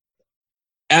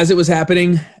as it was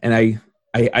happening? And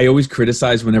I always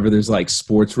criticize whenever there's like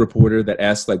sports reporter that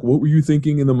asks like, what were you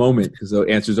thinking in the moment? Because the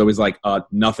answer is always like,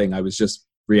 nothing. I was just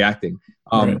reacting.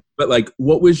 Right. But like,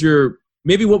 what was your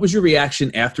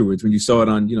reaction afterwards when you saw it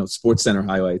on, Sports Center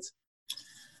highlights?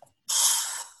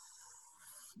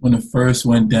 When it first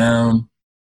went down,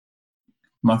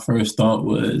 my first thought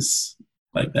was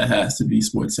like, that has to be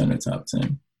Sports Center top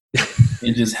 10.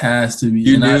 It just has to be.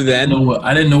 I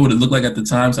didn't know what it looked like at the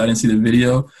time, so I didn't see the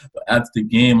video. But after the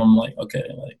game, I'm like, okay,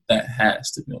 like that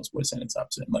has to be on Sports Center top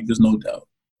 10. Like, there's no doubt.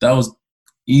 That was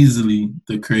easily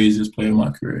the craziest play of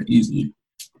my career, easily.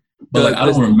 But like, I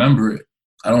don't remember it.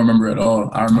 I don't remember it at all.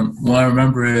 What I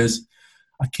remember is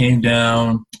I came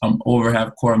down. I'm over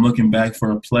half court. I'm looking back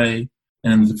for a play,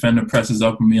 and then the defender presses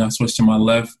up on me. I switch to my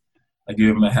left. I give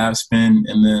him a half spin,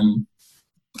 and then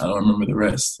I don't remember the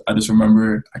rest. I just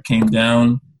remember I came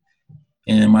down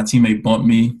and my teammate bumped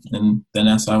me, and then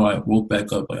that's how I woke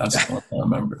back up. Like, that's the one thing I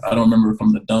remember. I don't remember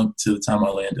from the dunk to the time I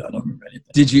landed. I don't remember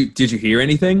anything. Did you hear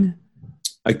anything?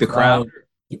 Like the crowd?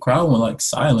 The crowd went like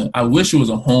silent. I wish it was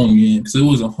a home game because it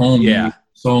was a home game.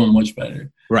 So much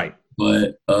better. Right.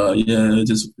 But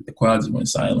the crowd just went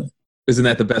silent. Isn't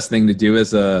that the best thing to do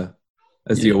as the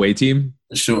away team?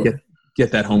 Sure.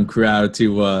 Get that home crowd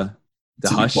to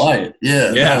hush. Quiet.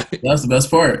 Yeah. That's the best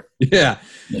part. Yeah.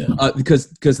 Because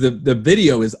the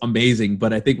video is amazing,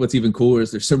 but I think what's even cooler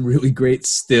is there's some really great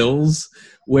stills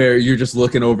where you're just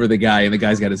looking over the guy and the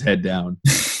guy's got his head down.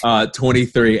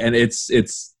 23, and it's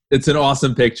an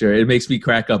awesome picture. It makes me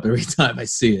crack up every time I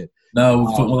see it. No,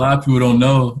 a lot of people don't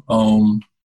know. I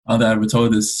don't think I ever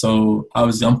told this. So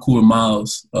I'm cool with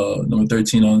Miles, number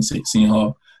 13 on Seton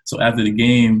Hall. So after the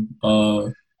game,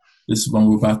 this is when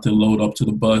we're about to load up to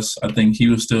the bus. I think he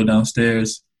was still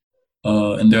downstairs,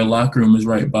 and their locker room is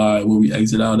right by where we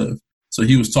exit out of. So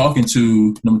he was talking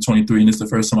to number 23, and it's the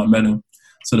first time I met him.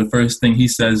 So the first thing he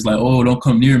says, like, "Oh, don't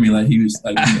come near me." Like, he was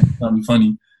like, trying to be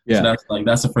funny. Yeah. So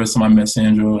that's the first time I met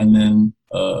Sandro, and then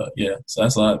So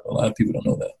that's a lot of people don't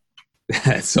know that.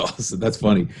 That's awesome. That's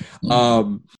funny.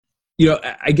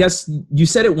 I guess you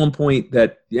said at one point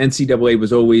that the NCAA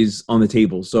was always on the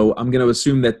table. So I'm going to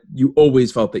assume that you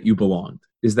always felt that you belonged.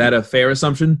 Is that a fair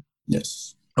assumption?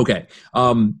 Yes. Okay.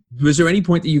 Was there any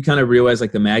point that you kind of realized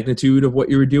like the magnitude of what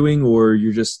you were doing, or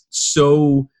you're just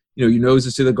so, your nose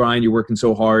is to the grind, you're working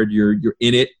so hard, you're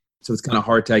in it. So it's kind of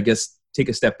hard to, I guess, take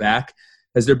a step back.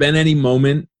 Has there been any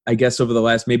moment, I guess, over the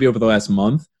last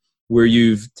month where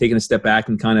you've taken a step back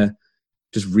and kind of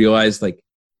just realized like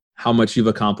how much you've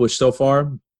accomplished so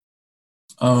far?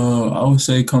 I would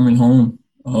say coming home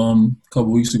a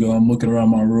couple weeks ago, I'm looking around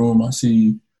my room. I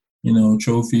see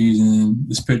trophies. And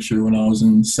this picture when I was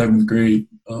in 7th grade,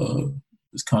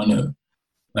 it's kind of,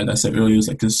 like I said earlier, it's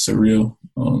surreal.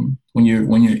 When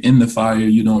you're in the fire,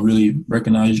 you don't really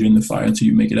recognize you're in the fire until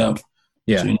you make it out.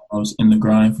 Yeah. So, I was in the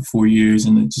grind for 4 years,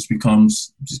 and it just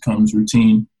becomes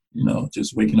routine.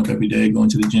 Just waking up every day, going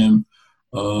to the gym,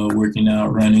 working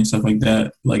out, running, stuff like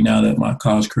that. Like now that my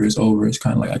college career is over, it's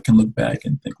kind of like I can look back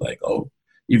and think like, oh,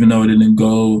 even though it didn't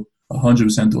go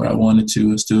 100% the way I wanted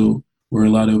to, it still were a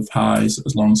lot of highs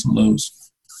as long as some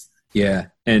lows. Yeah.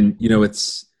 And,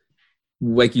 it's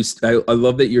like I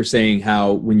love that you're saying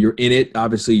how when you're in it,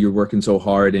 obviously you're working so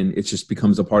hard and it just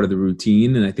becomes a part of the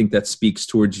routine. And I think that speaks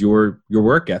towards your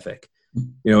work ethic,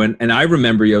 and I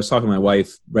remember, I was talking to my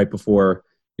wife right before,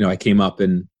 I came up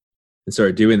and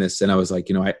started doing this. And I was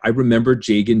like, I remember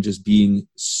Jagan just being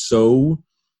so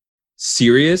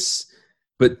serious,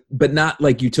 but not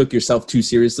like you took yourself too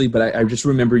seriously. But I just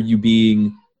remember you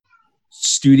being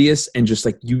studious and just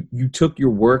like you took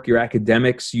your work, your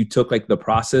academics, you took like the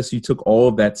process, you took all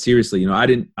of that seriously. I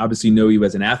didn't obviously know you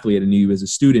as an athlete. I knew you as a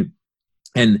student.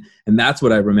 And that's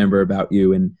what I remember about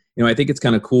you. And, I think it's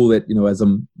kind of cool that, as I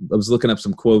was looking up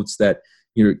some quotes that,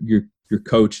 your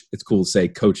coach, it's cool to say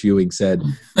Coach Ewing said,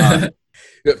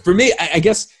 for me, I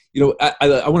guess,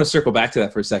 I want to circle back to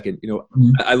that for a second.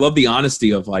 I love the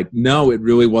honesty of like, no, it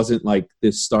really wasn't like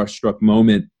this starstruck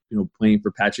moment, playing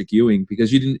for Patrick Ewing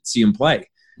because you didn't see him play.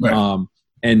 Right.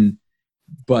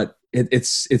 But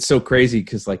it's so crazy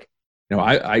because like,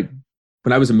 I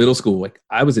when I was in middle school, like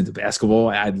I was into basketball.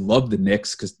 I loved the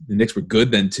Knicks because the Knicks were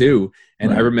good then too.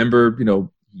 And right. I remember,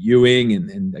 Ewing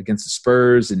and against the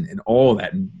Spurs and all of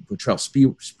that, and Latrell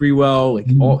Sprewell, like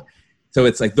all. So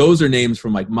it's like those are names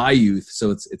from like my youth.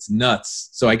 So it's nuts.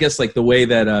 So I guess like the way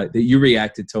that you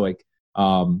reacted to like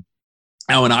Allen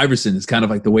Iverson is kind of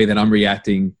like the way that I'm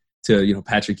reacting to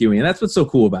Patrick Ewing, and that's what's so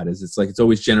cool about it is it's like it's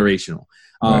always generational.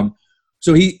 Right.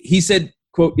 So he said,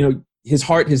 quote, his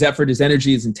heart, his effort, his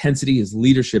energy, his intensity, his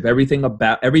leadership, everything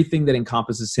that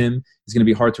encompasses him is going to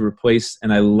be hard to replace,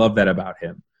 and I love that about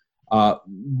him.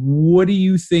 What do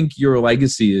you think your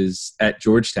legacy is at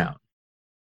Georgetown?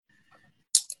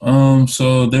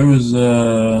 So there was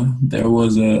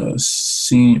a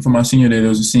scene for my senior day. There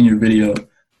was a senior video,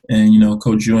 and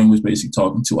Coach Ewing was basically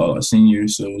talking to all our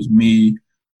seniors. So it was me,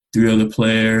 3 other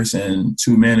players, and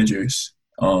 2 managers.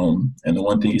 And the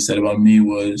one thing he said about me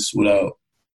was, without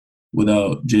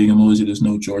Jagan Mosely, there's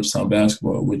no Georgetown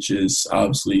basketball, which is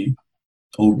obviously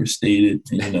overstated,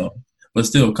 but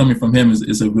still coming from him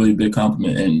is a really big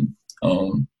compliment,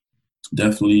 and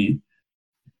definitely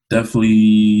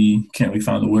can't really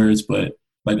find the words, but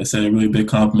like I said, a really big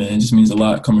compliment. It just means a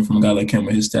lot coming from a guy like him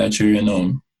with his stature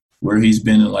and where he's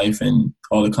been in life and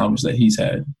all the accomplishments that he's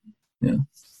had. Yeah,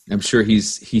 I'm sure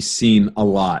he's seen a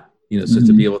lot, so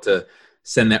to be able to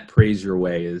send that praise your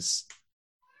way is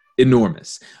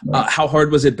enormous. Right. How hard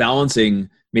was it balancing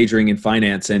majoring in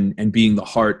finance and being the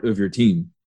heart of your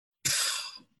team?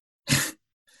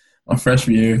 My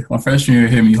freshman year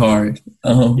hit me hard.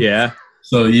 Yeah.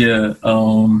 So yeah,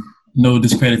 no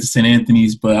discredit to St.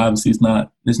 Anthony's, but obviously it's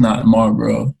not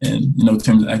Marlboro, and in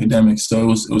terms of academics.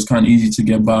 So it was kind of easy to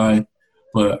get by,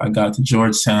 but I got to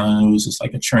Georgetown and it was just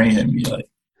like a train hit me. Like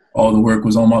all the work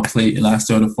was on my plate, and I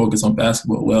started to focus on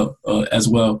basketball as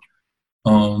well.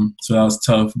 So that was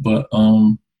tough, but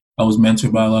I was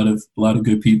mentored by a lot of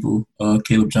good people.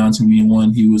 Caleb Johnson being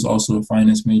one, he was also a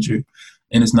finance major,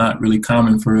 and it's not really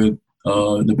common for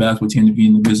the basketball team to be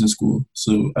in the business school.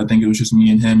 So I think it was just me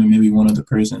and him and maybe one other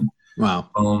person. Wow.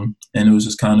 And it was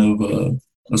just kind of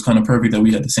perfect that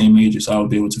we had the same major, so I would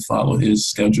be able to follow his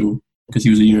schedule because he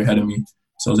was a year ahead of me.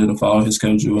 So I was able to follow his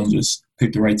schedule and just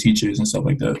pick the right teachers and stuff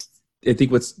like that. I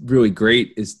think what's really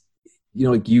great is,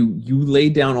 like you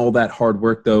laid down all that hard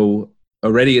work though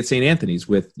already at St. Anthony's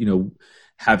with,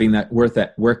 having that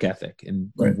work ethic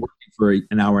and right. working for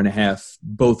an hour and a half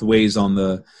both ways on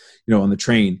the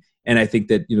train. And I think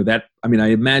that, I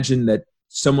imagine that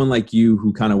someone like you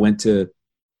who kind of went to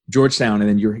Georgetown and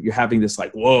then you're having this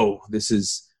like, whoa, this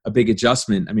is a big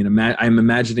adjustment. I'm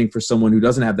imagining for someone who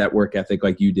doesn't have that work ethic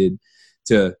like you did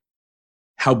to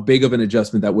how big of an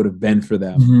adjustment that would have been for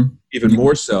them, even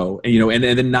more so, and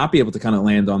then not be able to kind of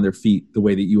land on their feet the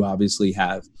way that you obviously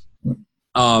have.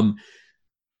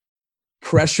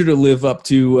 Pressure to live up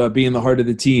to being the heart of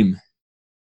the team.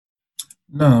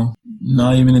 No,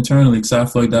 not even internally, because I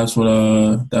feel like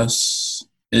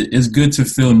it's good to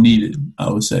feel needed,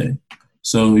 I would say.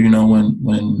 So,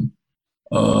 when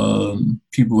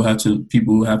people have to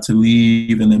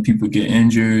leave and then people get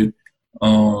injured,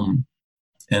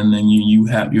 and then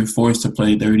you're forced to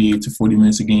play 38 to 40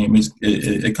 minutes a game.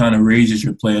 It kind of raises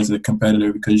your play as a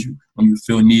competitor, because when you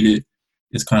feel needed,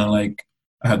 it's kind of like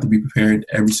I have to be prepared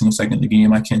every single second of the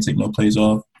game. I can't take no plays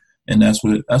off, and that's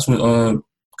what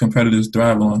competitors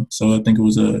thrive on. So I think it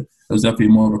was definitely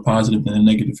more of a positive than a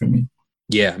negative for me.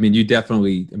 Yeah, I mean, you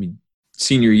definitely. I mean,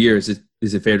 senior year, is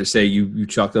it fair to say you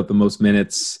chalked up the most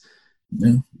minutes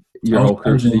your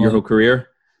whole career?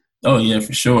 Oh yeah,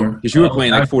 for sure. Because you were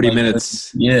playing like 40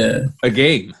 minutes, a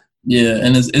game. Yeah,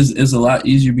 and it's a lot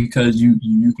easier because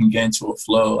you can get into a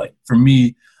flow. Like for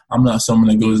me, I'm not someone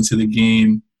that goes into the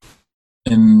game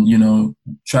and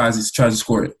tries to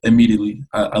score it immediately.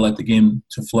 I like the game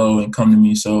to flow and come to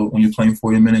me. So when you're playing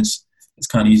 40 minutes, it's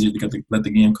kind of easier to let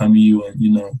the game come to you and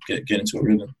get into a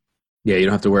rhythm. Yeah, you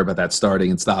don't have to worry about that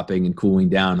starting and stopping and cooling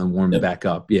down and warming back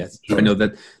up. Yeah, sure. I know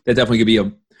that definitely could be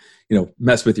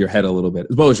mess with your head a little bit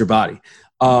as well as your body.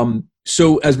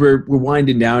 So as we're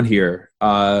winding down here,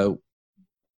 Mr.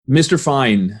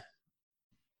 Fine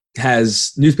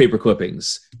has newspaper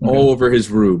clippings all over his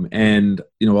room, and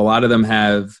a lot of them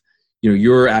have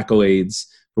your accolades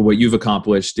for what you've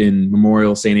accomplished in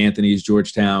Memorial, St. Anthony's,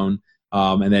 Georgetown,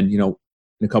 and then in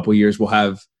a couple of years we'll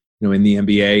have in the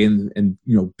NBA and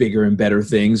bigger and better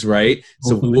things, right?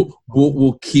 Hopefully. So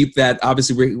we'll keep that.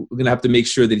 Obviously, we're going to have to make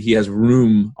sure that he has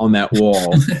room on that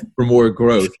wall for more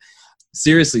growth.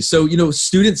 Seriously. So,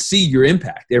 students see your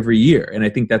impact every year. And I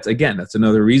think that's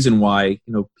another reason why,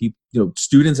 people,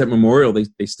 students at Memorial,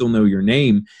 they still know your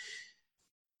name.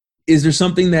 Is there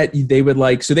something that they would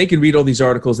like, so they can read all these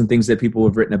articles and things that people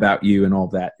have written about you and all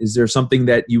that? Is there something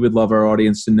that you would love our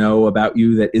audience to know about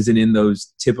you that isn't in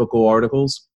those typical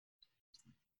articles?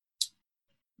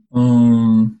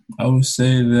 I would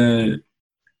say that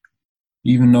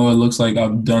even though it looks like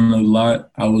I've done a lot,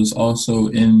 I was also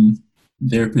in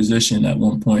their position at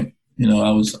one point.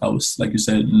 I was like you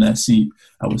said, in that seat.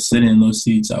 I was sitting in those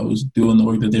seats. I was doing the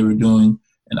work that they were doing,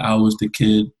 and I was the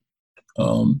kid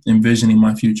envisioning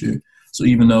my future. So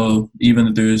even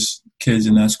if there's kids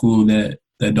in that school that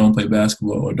don't play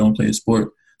basketball or don't play a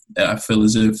sport, I feel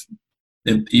as if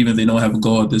even if they don't have a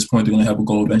goal at this point, they're going to have a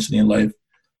goal eventually in life.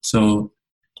 So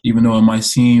even though it might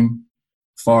seem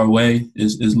far away,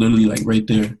 is literally like right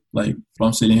there. Like if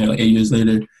I'm sitting here like 8 years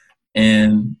later,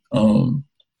 and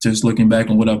just looking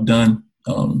back on what I've done,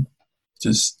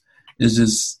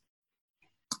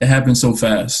 it happened so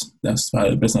fast. That's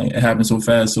probably the best thing. It happened so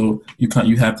fast, so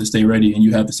you have to stay ready and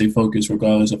you have to stay focused,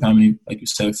 regardless of how many, like you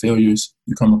said, failures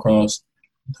you come across.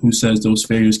 Who says those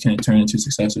failures can't turn into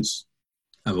successes?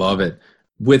 I love it.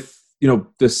 With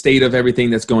the state of everything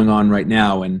that's going on right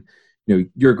now, and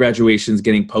your graduation's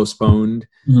getting postponed,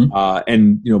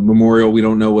 and Memorial, we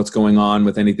don't know what's going on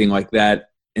with anything like that,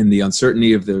 and the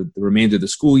uncertainty of the remainder of the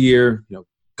school year,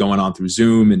 going on through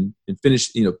Zoom and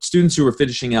finish, students who are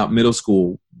finishing out middle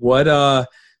school, what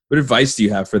advice do you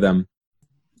have for them?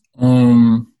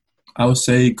 I would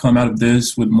say come out of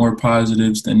this with more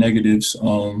positives than negatives.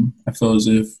 I feel as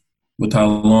if with how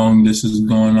long this is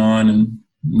going on and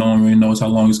no one really knows how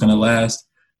long it's going to last.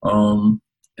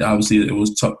 Obviously, it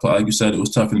was tough. Like you said, it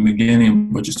was tough in the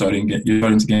beginning, but you're starting to get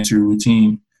into your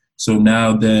routine. So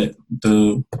now that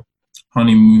the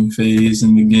honeymoon phase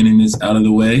in the beginning is out of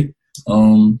the way,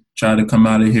 try to come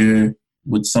out of here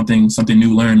with something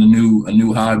new, learn a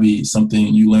new hobby,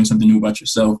 you learn something new about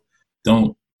yourself.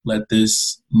 Don't let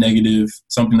this negative,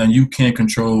 something that you can't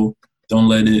control, don't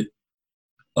let it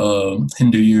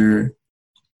hinder your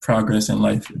progress in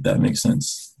life, if that makes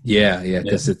sense. Yeah,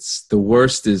 because it's the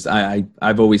worst is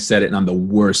I've always said it, and I'm the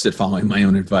worst at following my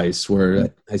own advice,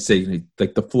 where I say,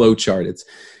 like the flow chart, it's,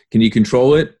 can you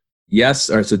control it? Yes.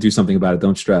 All right, so do something about it.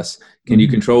 Don't stress. Can you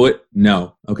control it?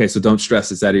 No. Okay, so don't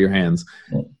stress. It's out of your hands.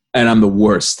 And I'm the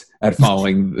worst at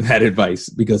following that advice,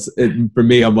 because for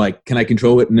me, I'm like, can I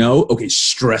control it? No. Okay,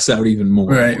 stress out even more.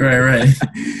 Right.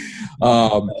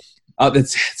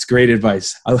 It's great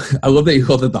advice. I love that you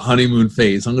called it the honeymoon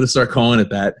phase. I'm going to start calling it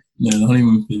that. Yeah, the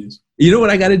honeymoon phase. You know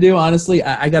what I got to do? Honestly,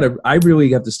 I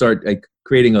really have to start like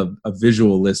creating a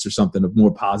visual list or something of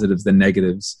more positives than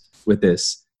negatives with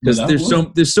this, because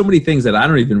there's so many things that I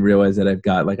don't even realize that I've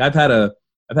got. Like I've had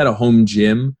a home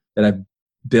gym that I've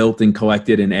built and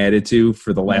collected and added to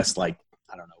for the last, like,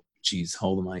 I don't know, geez, how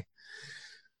old am I?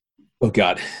 Oh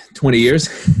God, 20 years.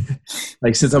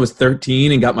 Like since I was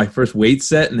 13 and got my first weight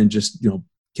set, and then just,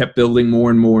 kept building more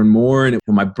and more and more. And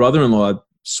my brother-in-law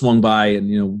swung by,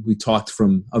 and, we talked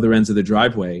from other ends of the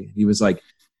driveway. He was like,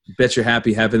 bet you're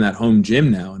happy having that home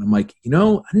gym now. And I'm like, I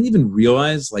didn't even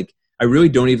realize, like, I really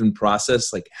don't even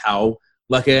process like how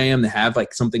lucky I am to have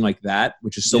like something like that,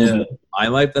 which is so in my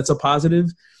life that's a positive.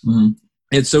 Mm-hmm.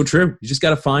 It's so true. You just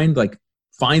got to find like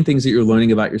find things that you're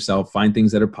learning about yourself, find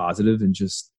things that are positive, and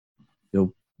just,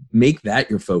 make that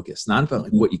your focus, not about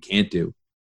like what you can't do.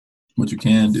 What you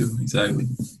can do, exactly.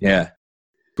 Yeah.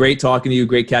 Great talking to you.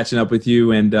 Great catching up with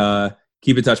you, and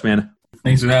keep in touch, man.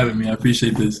 Thanks for having me. I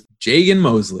appreciate this. Jagan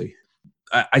Mosely.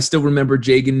 I still remember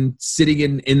Jagan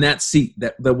sitting in that seat.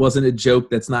 That wasn't a joke.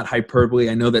 That's not hyperbole.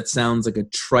 I know that sounds like a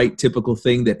trite, typical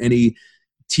thing that any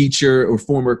teacher or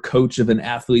former coach of an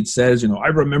athlete says. I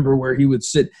remember where he would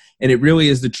sit, and it really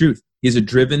is the truth. He was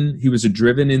a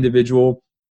driven individual.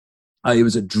 He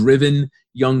was a driven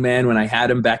young man when I had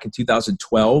him back in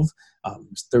 2012. He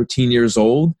was 13 years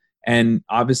old, and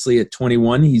obviously at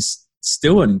 21, he's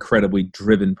still an incredibly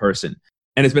driven person.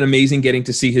 And it's been amazing getting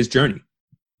to see his journey.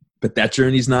 But that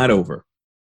journey's not over.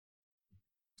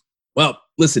 Well,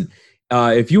 listen,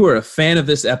 if you were a fan of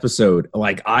this episode,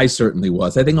 like I certainly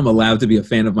was, I think I'm allowed to be a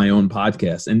fan of my own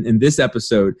podcast. And in this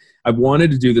episode, I've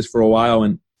wanted to do this for a while,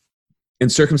 and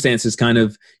circumstances kind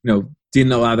of,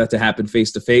 didn't allow that to happen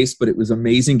face to face. But it was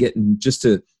amazing getting just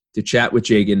to chat with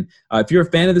Jagan. If you're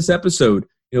a fan of this episode,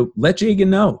 let Jagan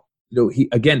know.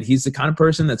 He's the kind of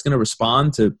person that's going to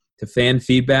respond to fan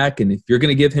feedback, and if you're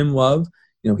going to give him love,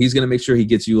 he's going to make sure he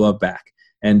gets you love back.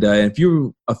 And if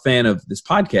you're a fan of this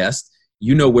podcast,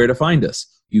 you know where to find us.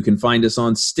 You can find us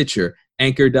on Stitcher,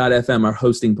 Anchor.fm, our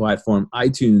hosting platform,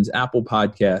 iTunes, Apple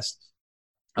Podcasts,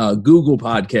 Google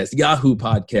Podcasts, Yahoo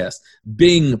Podcasts,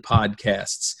 Bing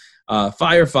Podcasts,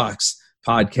 Firefox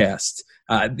Podcasts.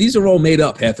 These are all made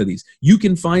up, half of these. You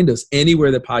can find us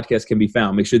anywhere that podcasts can be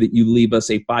found. Make sure that you leave us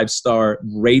a 5-star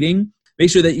rating. Make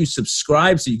sure that you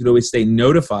subscribe so you can always stay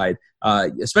notified,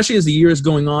 especially as the year is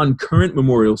going on. Current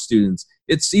Memorial students,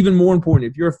 it's even more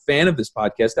important. If you're a fan of this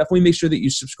podcast, definitely make sure that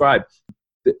you subscribe.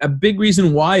 A big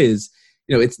reason why is,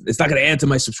 it's not going to add to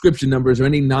my subscription numbers or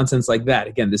any nonsense like that.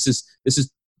 Again, this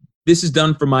is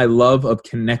done for my love of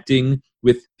connecting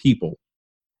with people,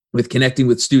 with connecting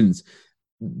with students.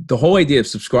 The whole idea of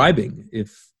subscribing,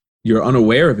 if you're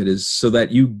unaware of it, is so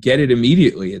that you get it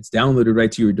immediately. It's downloaded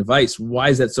right to your device. Why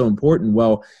is that so important?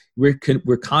 Well, we're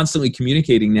constantly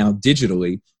communicating now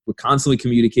digitally. We're constantly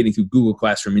communicating through Google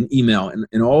Classroom and email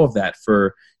and all of that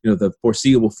for the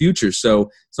foreseeable future. So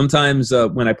sometimes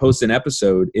when I post an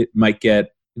episode, it might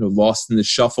get lost in the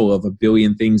shuffle of a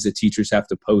billion things that teachers have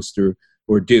to post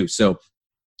or do. So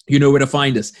you know where to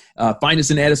find us. Find us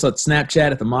and add us on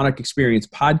Snapchat at the Monarch Experience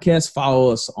Podcast.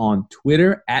 Follow us on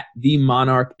Twitter at the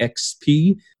Monarch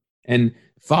XP, and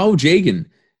follow Jagan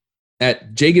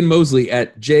at Jagan Mosely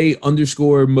at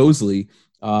J_Mosely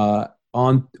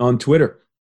on Twitter.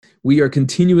 We are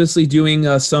continuously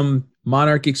doing some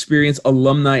Monarch Experience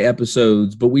alumni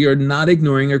episodes, but we are not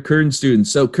ignoring our current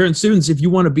students. So current students, if you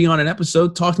want to be on an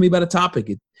episode, talk to me about a topic.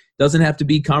 It doesn't have to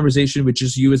be conversation with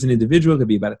just you as an individual. It could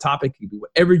be about a topic. It could be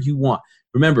whatever you want.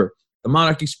 Remember, the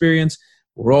Monarch Experience,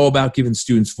 we're all about giving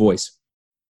students voice.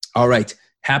 All right.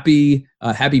 Happy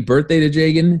birthday to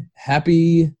Jagan.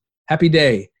 Happy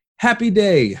day. Happy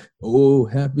day. Oh,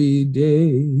 happy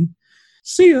day.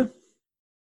 See ya.